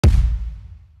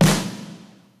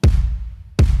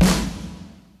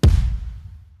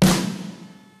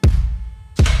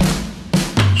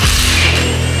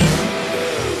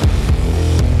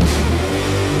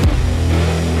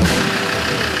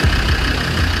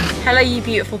Hello you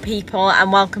beautiful people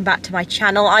and welcome back to my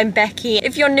channel. I'm Becky.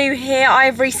 If you're new here,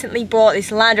 I've recently bought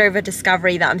this Land Rover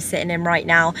Discovery that I'm sitting in right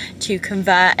now to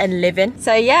convert and live in.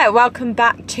 So yeah, welcome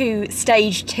back to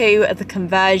stage 2 of the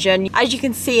conversion. As you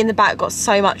can see in the back, got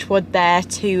so much wood there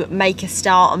to make a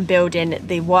start on building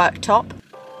the worktop.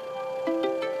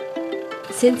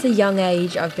 Since a young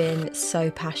age, I've been so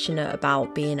passionate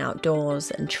about being outdoors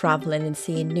and travelling and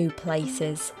seeing new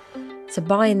places. So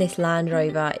buying this Land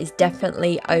Rover is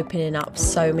definitely opening up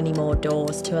so many more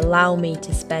doors to allow me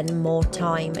to spend more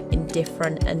time in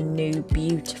different and new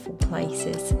beautiful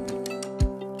places.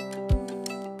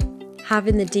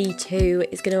 Having the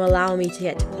D2 is going to allow me to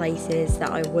get to places that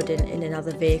I wouldn't in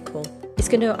another vehicle. It's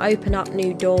going to open up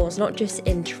new doors, not just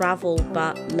in travel,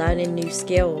 but learning new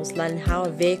skills, learning how a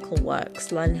vehicle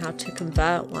works, learning how to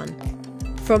convert one.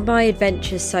 From my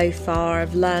adventures so far,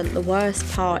 I've learned the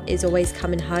worst part is always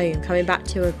coming home, coming back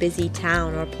to a busy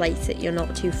town or a place that you're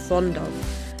not too fond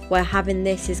of, where having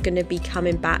this is going to be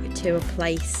coming back to a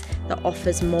place that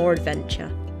offers more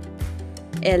adventure.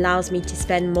 It allows me to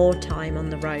spend more time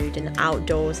on the road and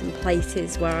outdoors in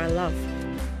places where I love.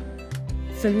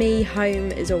 For me,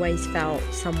 home has always felt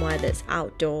somewhere that's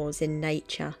outdoors in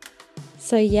nature.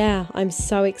 So yeah, I'm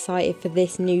so excited for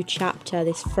this new chapter,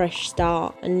 this fresh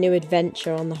start, a new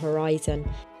adventure on the horizon.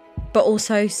 But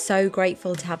also so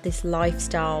grateful to have this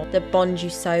lifestyle that bonds you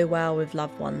so well with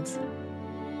loved ones.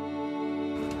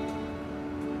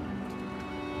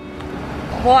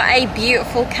 What a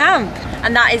beautiful camp!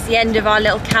 And that is the end of our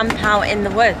little camp out in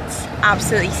the woods.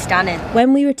 Absolutely stunning.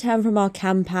 When we returned from our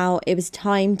camp out, it was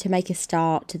time to make a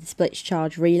start to the split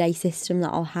charge relay system that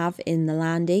I'll have in the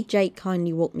Landy. Jake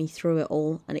kindly walked me through it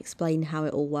all and explained how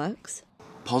it all works.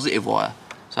 Positive wire,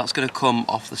 so that's going to come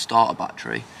off the starter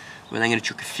battery. We're then going to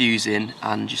chuck a fuse in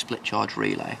and your split charge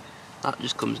relay. That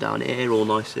just comes down here all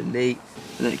nice and neat,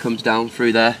 and then it comes down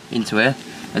through there into here,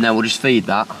 and then we'll just feed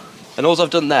that. And all I've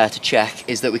done there to check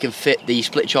is that we can fit the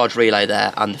split charge relay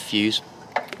there and the fuse.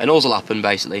 And all that'll happen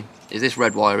basically is this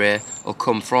red wire here will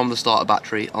come from the starter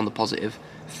battery on the positive,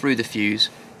 through the fuse,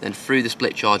 then through the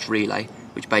split charge relay,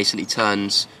 which basically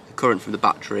turns the current from the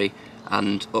battery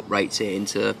and uprates it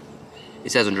into,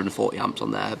 it says 140 amps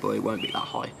on there, but it won't be that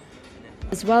high.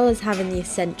 As well as having the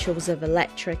essentials of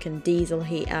electric and diesel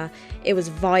heater, it was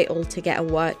vital to get a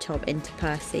worktop into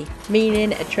Percy,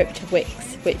 meaning a trip to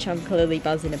Wicks, which I'm clearly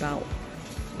buzzing about.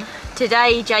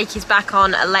 Today Jake is back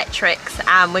on electrics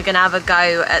and we're going to have a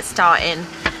go at starting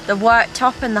the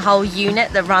worktop and the whole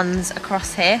unit that runs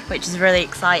across here, which is really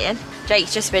exciting.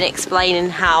 Jake's just been explaining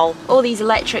how all these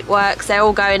electric works. They're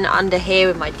all going under here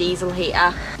with my diesel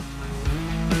heater.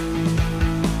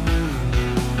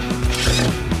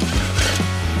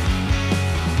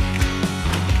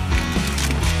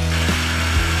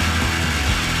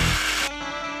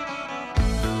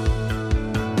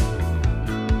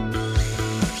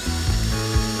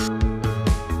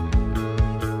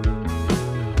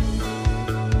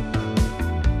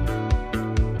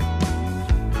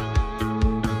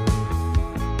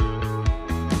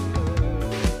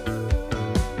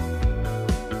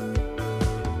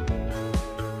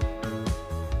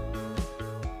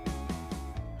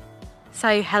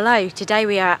 So hello, today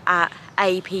we are at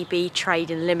APB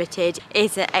Trading Limited.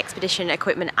 It's an expedition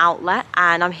equipment outlet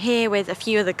and I'm here with a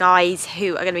few of the guys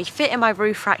who are going to be fitting my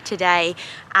roof rack today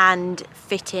and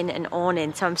fitting an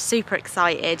awning. So I'm super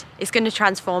excited. It's going to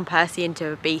transform Percy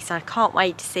into a beast and I can't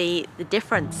wait to see the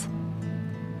difference.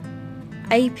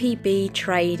 APB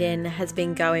Trading has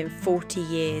been going 40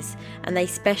 years and they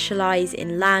specialise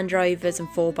in Land Rovers and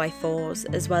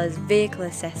 4x4s as well as vehicle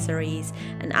accessories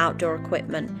and outdoor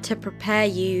equipment to prepare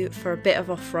you for a bit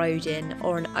of off-roading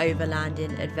or an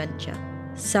overlanding adventure.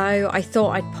 So I thought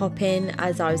I'd pop in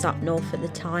as I was up north at the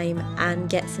time and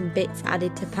get some bits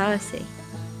added to Percy.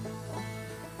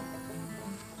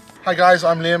 Hi guys,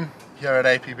 I'm Liam here at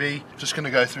APB. Just going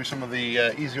to go through some of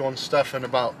the Easy On stuff and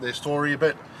about their story a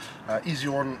bit. Easy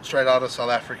On, straight out of South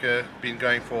Africa, been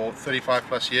going for 35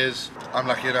 plus years. I'm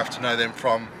lucky enough to know them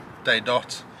from day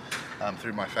dot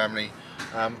through my family.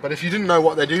 But if you didn't know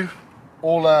what they do,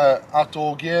 all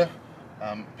outdoor gear,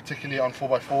 particularly on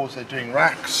 4x4s, they're doing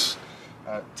racks,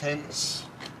 tents,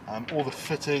 all the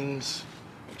fittings,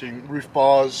 doing roof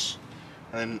bars,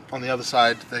 and then on the other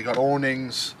side they got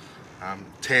awnings,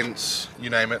 tents, you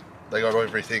name it, they got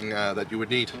everything that you would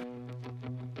need.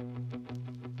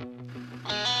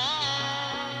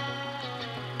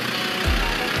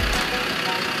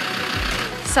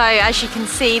 So as you can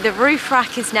see, the roof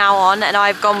rack is now on and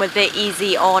I've gone with the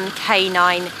Easy On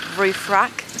K9 roof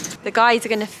rack. The guys are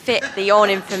going to fit the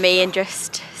awning for me and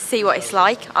just see what it's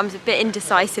like. I'm a bit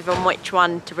indecisive on which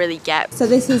one to really get. So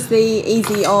this is the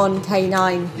easy on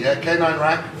K9. Yeah, K9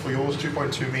 rack for yours,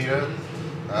 2.2 metre.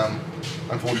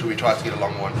 Unfortunately, we tried to get a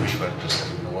long one for you, but it just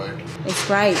isn't going to work. It's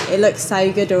great. It looks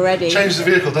so good already. Changes the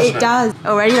vehicle, doesn't it? It does.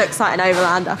 Already looks like an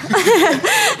Overlander.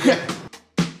 Yeah.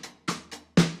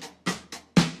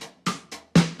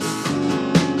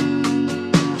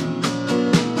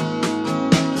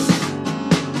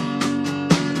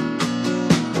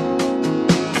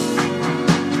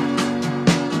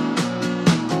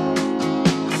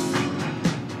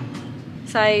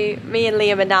 So me and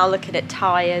Liam are now looking at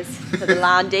tyres for the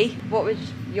Landy. What would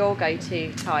your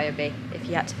go-to tyre be if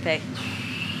you had to pick?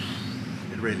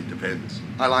 It really depends.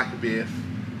 I like a BF.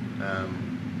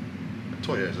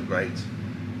 Toyos are great.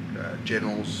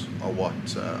 Generals are what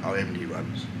our MD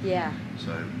runs. Yeah.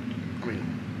 So, I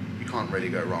mean, you can't really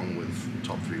go wrong with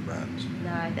top 3 brands.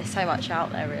 No, there's so much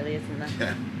out there really, isn't there?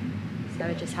 Yeah. So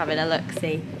we're just having a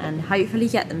look-see and hopefully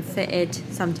get them fitted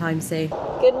sometime soon.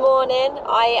 Good morning.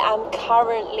 I am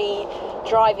currently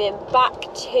driving back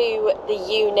to the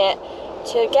unit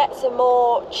to get some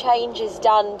more changes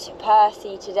done to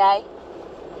Percy today.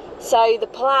 So the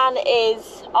plan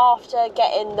is, after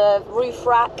getting the roof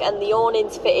rack and the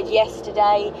awnings fitted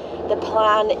yesterday, the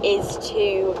plan is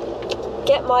to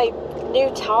get my new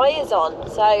tyres on.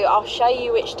 So I'll show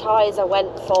you which tyres I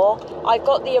went for. I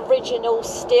got the original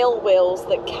steel wheels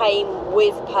that came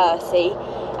with Percy,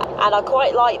 and I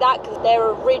quite like that because they're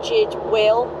a rigid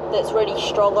wheel that's really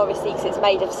strong, obviously, because it's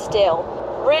made of steel.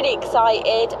 Really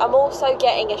excited. I'm also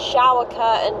getting a shower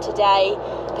curtain today,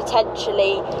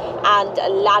 potentially, and a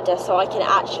ladder so I can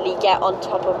actually get on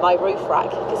top of my roof rack,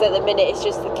 because at the minute it's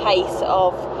just the case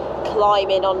of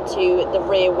climbing onto the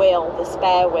rear wheel, the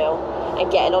spare wheel, and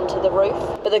getting onto the roof.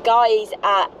 But the guys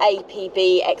at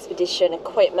APB Expedition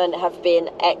Equipment have been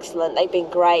excellent. They've been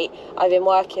great. I've been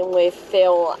working with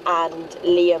Phil and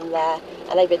Liam there,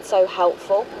 and they've been so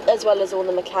helpful, as well as all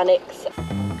the mechanics.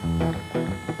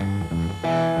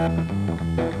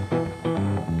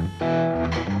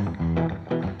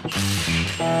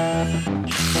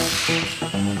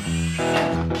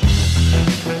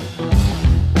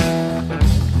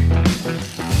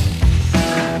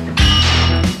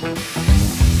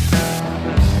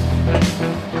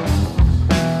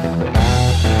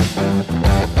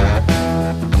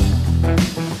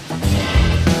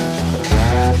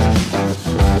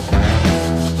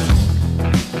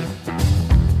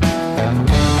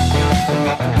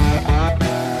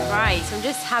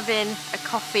 Having a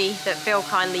coffee that Phil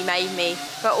kindly made me,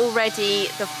 but already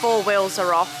the 4 wheels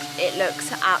are off. It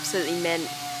looks absolutely mint,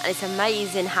 and it's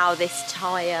amazing how this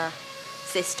tyre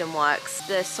system works,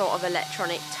 the sort of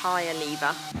electronic tyre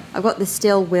lever. I've got the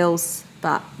steel wheels,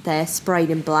 but they're sprayed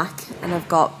in black, and I've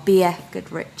got BF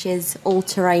Goodrich's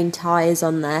all-terrain tyres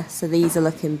on there, so these are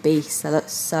looking beasts. They look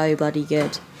so bloody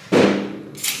good.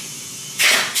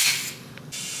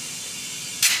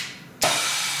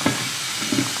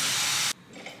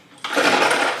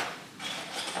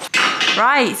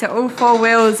 Right, so all 4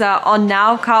 wheels are on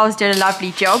now. Carl's doing a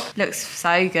lovely job. Looks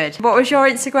so good. What was your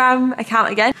Instagram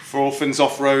account again? For all things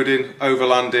off-roading,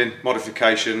 overlanding,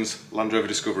 modifications, Land Rover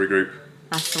Discovery Group.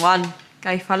 That's the one.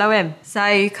 Go follow him.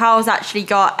 So Carl's actually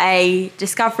got a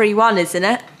Discovery 1, isn't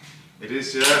it? It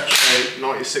is, yeah. A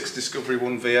 96 Discovery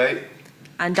 1 V8.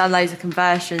 And done loads of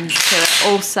conversions to it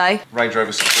also. Range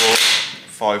Rover Sport,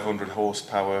 500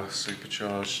 horsepower,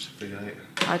 supercharged V8.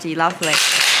 Bloody lovely.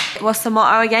 What's the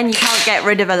motto again? You can't get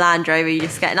rid of a Land Rover, you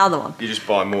just get another one. You just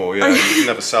buy more, yeah. You can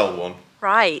never sell one.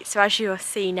 Right, so as you'll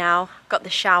see now, got the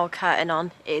shower curtain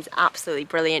on. It is absolutely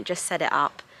brilliant, just set it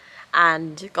up.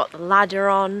 And got the ladder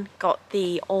on, got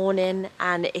the awning,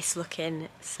 and it's looking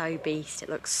so beast. It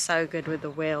looks so good with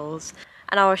the wheels.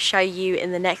 And I will show you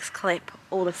in the next clip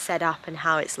all the setup and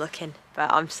how it's looking, but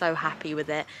I'm so happy with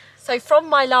it. So from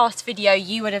my last video,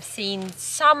 you would have seen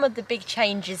some of the big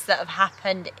changes that have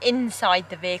happened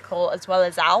inside the vehicle as well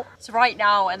as out. So right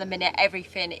now, at the minute,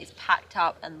 everything is packed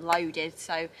up and loaded.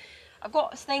 So I've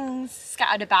got things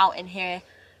scattered about in here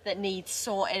that need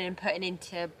sorting and putting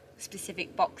into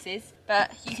specific boxes,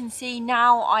 but you can see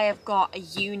now I have got a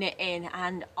unit in,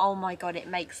 and oh my god, it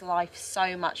makes life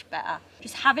so much better.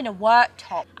 Just having a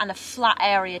worktop and a flat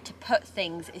area to put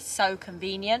things is so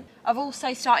convenient. I've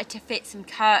also started to fit some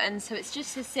curtains, so it's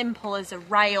just as simple as a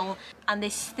rail and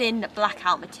this thin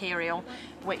blackout material,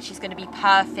 which is going to be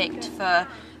perfect for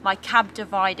my cab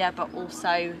divider, but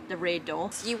also the rear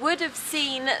door. So you would have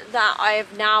seen that I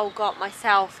have now got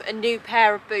myself a new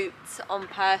pair of boots on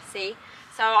Percy.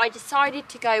 So I decided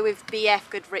to go with BF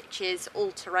Goodrich's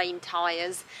all-terrain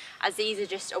tyres, as these are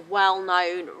just a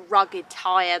well-known rugged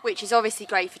tyre, which is obviously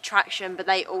great for traction, but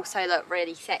they also look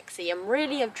really sexy and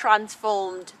really have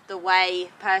transformed the way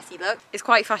Percy looks. It's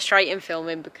quite frustrating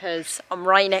filming because I'm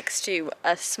right next to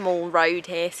a small road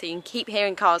here, so you can keep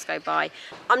hearing cars go by.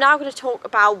 I'm now going to talk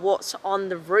about what's on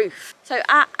the roof. So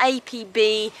at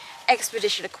APB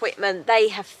Expedition Equipment, they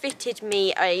have fitted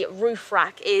me a roof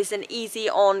rack. It is an Easy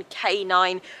On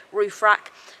K9 roof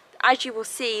rack. As you will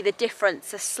see the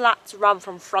difference, the slats run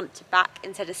from front to back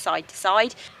instead of side to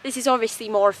side. This is obviously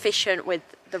more efficient with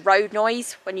the road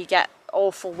noise when you get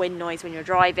awful wind noise when you're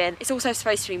driving. It's also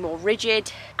supposed to be more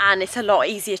rigid and it's a lot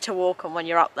easier to walk on when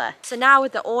you're up there. So now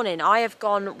with the awning, I have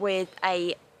gone with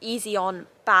a Easy On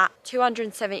Bat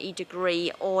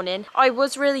 270-degree awning. I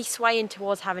was really swaying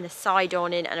towards having a side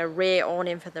awning and a rear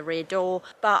awning for the rear door,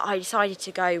 but I decided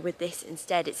to go with this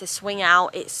instead. It's a swing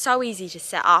out, it's so easy to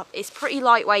set up, it's pretty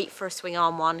lightweight for a swing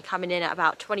arm one, coming in at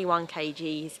about 21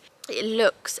 kgs. It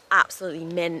looks absolutely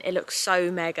mint, it looks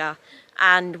so mega,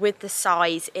 and with the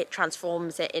size it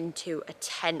transforms it into a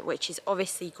tent, which is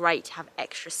obviously great to have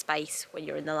extra space when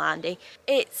you're in the landing.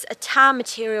 It's a tan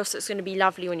material, so it's going to be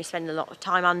lovely when you spend a lot of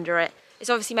time under it. It's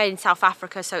obviously made in South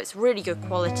Africa, so it's really good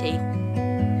quality.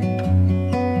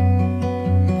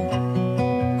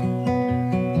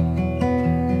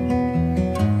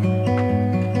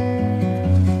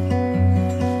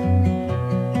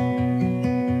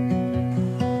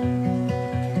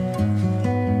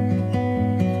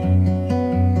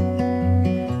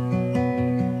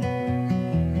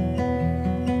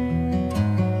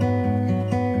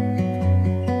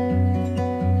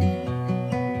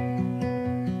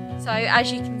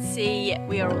 As you can see,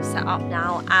 we are all set up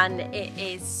now, and it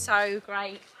is so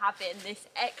great having this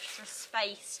extra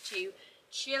space to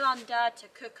chill under, to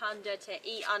cook under, to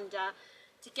eat under,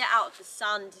 to get out of the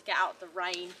sun, to get out of the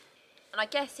rain. And I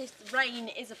guess if the rain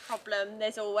is a problem,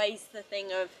 there's always the thing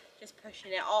of just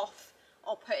pushing it off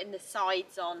or putting the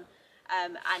sides on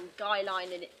and guy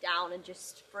lining it down and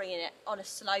just bringing it on a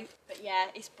slope. But yeah,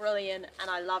 it's brilliant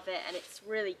and I love it, and it's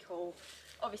really cool.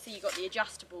 Obviously you've got the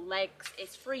adjustable legs,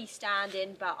 it's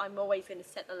freestanding, but I'm always going to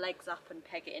set the legs up and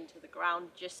peg it into the ground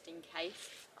just in case.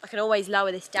 I can always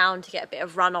lower this down to get a bit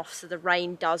of runoff so the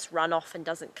rain does run off and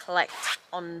doesn't collect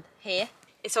on here.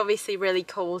 It's obviously really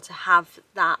cool to have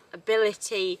that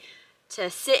ability to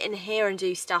sit in here and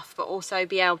do stuff, but also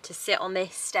be able to sit on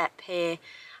this step here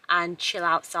and chill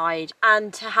outside,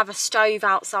 and to have a stove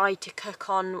outside to cook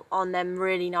on them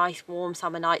really nice warm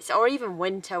summer nights, or even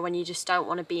winter when you just don't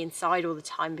want to be inside all the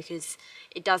time because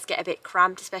it does get a bit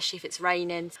cramped, especially if it's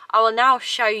raining. I will now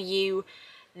show you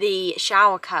the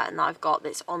shower curtain that I've got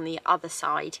that's on the other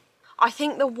side. I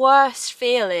think the worst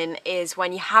feeling is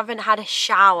when you haven't had a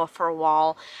shower for a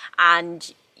while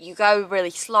and you go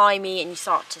really slimy and you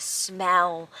start to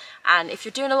smell, and if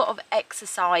you're doing a lot of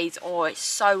exercise or it's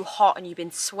so hot and you've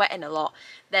been sweating a lot,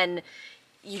 then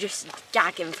you just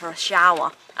gagging for a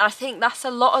shower. And I think that's a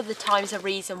lot of the times the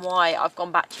reason why I've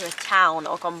gone back to a town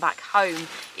or gone back home,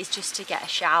 is just to get a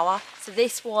shower. So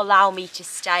this will allow me to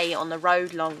stay on the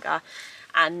road longer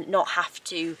and not have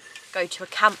to go to a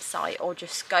campsite or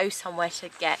just go somewhere to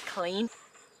get clean.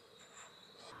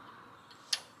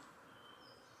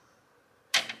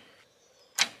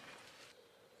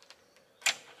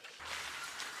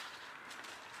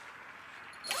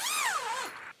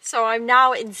 So I'm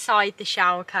now inside the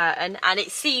shower curtain and it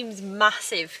seems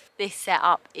massive. This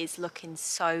setup is looking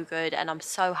so good and I'm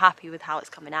so happy with how it's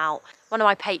coming out. One of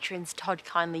my patrons, Todd,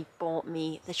 kindly bought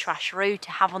me the trash roo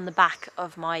to have on the back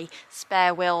of my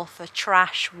spare wheel for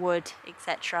trash, wood,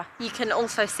 etc. You can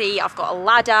also see I've got a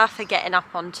ladder for getting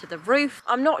up onto the roof.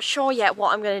 I'm not sure yet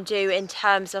what I'm going to do in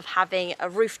terms of having a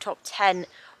rooftop tent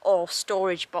or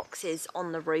storage boxes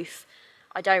on the roof.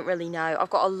 I don't really know. I've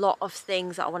got a lot of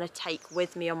things that I want to take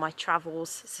with me on my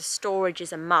travels, so storage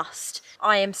is a must.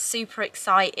 I am super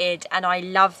excited and I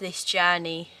love this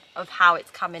journey of how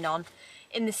it's coming on.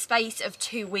 In the space of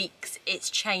 2 weeks, it's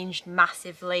changed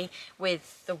massively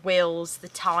with the wheels, the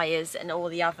tyres and all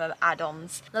the other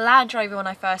add-ons. The Land Rover, when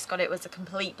I first got it, was a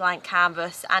complete blank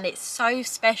canvas, and it's so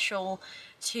special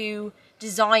to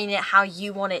design it how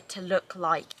you want it to look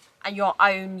like and your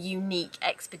own unique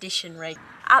expedition rig.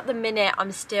 At the minute,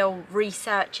 I'm still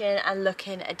researching and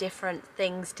looking at different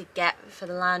things to get for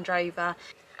the Land Rover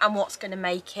and what's going to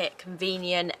make it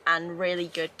convenient and really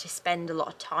good to spend a lot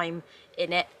of time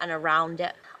in it and around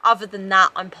it. Other than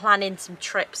that, I'm planning some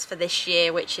trips for this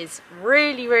year, which is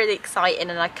really, really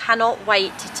exciting, and I cannot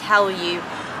wait to tell you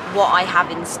what I have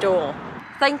in store.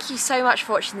 Thank you so much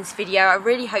for watching this video. I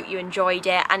really hope you enjoyed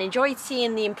it and enjoyed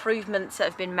seeing the improvements that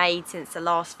have been made since the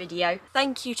last video.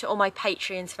 Thank you to all my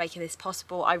Patreons for making this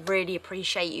possible. I really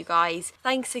appreciate you guys.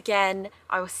 Thanks again.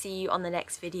 I will see you on the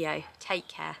next video. Take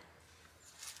care.